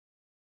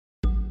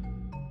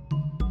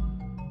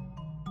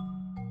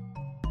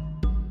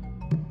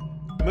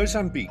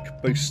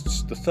Mozambique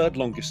boasts the third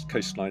longest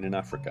coastline in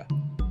Africa.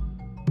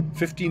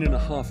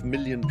 15.5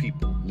 million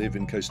people live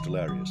in coastal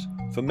areas.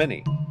 For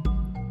many,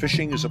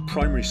 fishing is a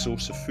primary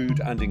source of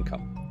food and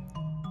income,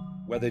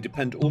 where they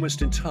depend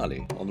almost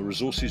entirely on the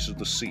resources of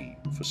the sea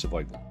for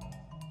survival.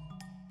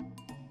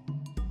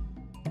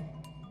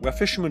 Where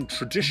fishermen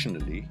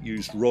traditionally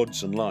used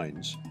rods and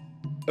lines,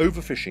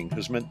 overfishing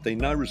has meant they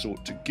now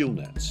resort to gill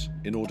nets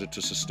in order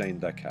to sustain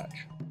their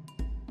catch.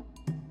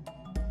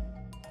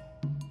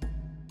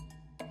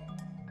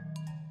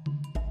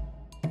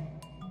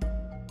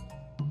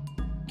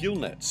 Gill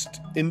nets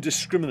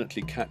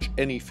indiscriminately catch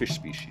any fish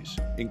species,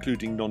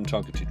 including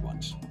non-targeted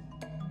ones.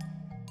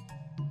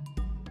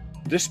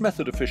 This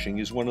method of fishing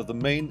is one of the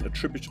main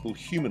attributable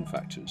human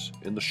factors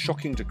in the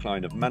shocking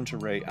decline of manta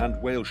ray and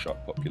whale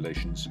shark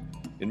populations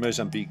in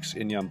Mozambique's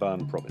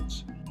Inhambane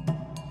province.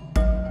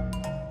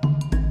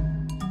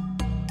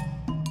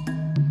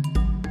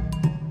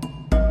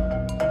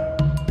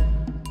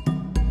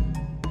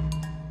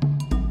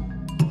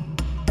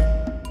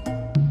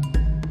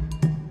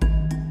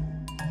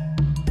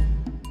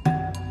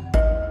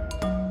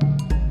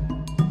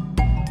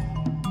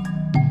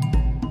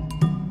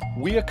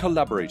 We are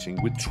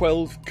collaborating with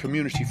 12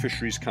 community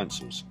fisheries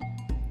councils.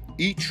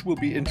 Each will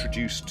be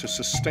introduced to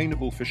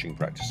sustainable fishing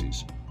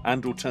practices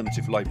and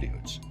alternative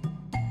livelihoods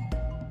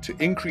to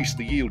increase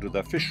the yield of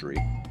their fishery,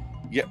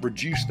 yet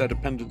reduce their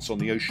dependence on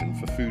the ocean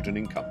for food and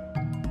income,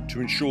 to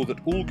ensure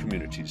that all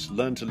communities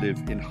learn to live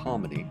in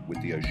harmony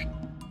with the ocean.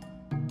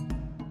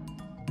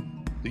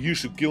 The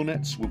use of gill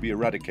nets will be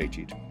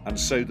eradicated, and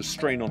so the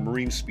strain on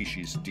marine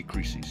species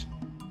decreases.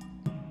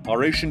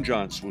 Our ocean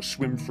giants will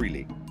swim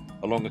freely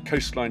along a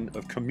coastline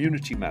of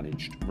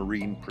community-managed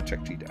marine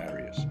protected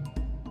areas.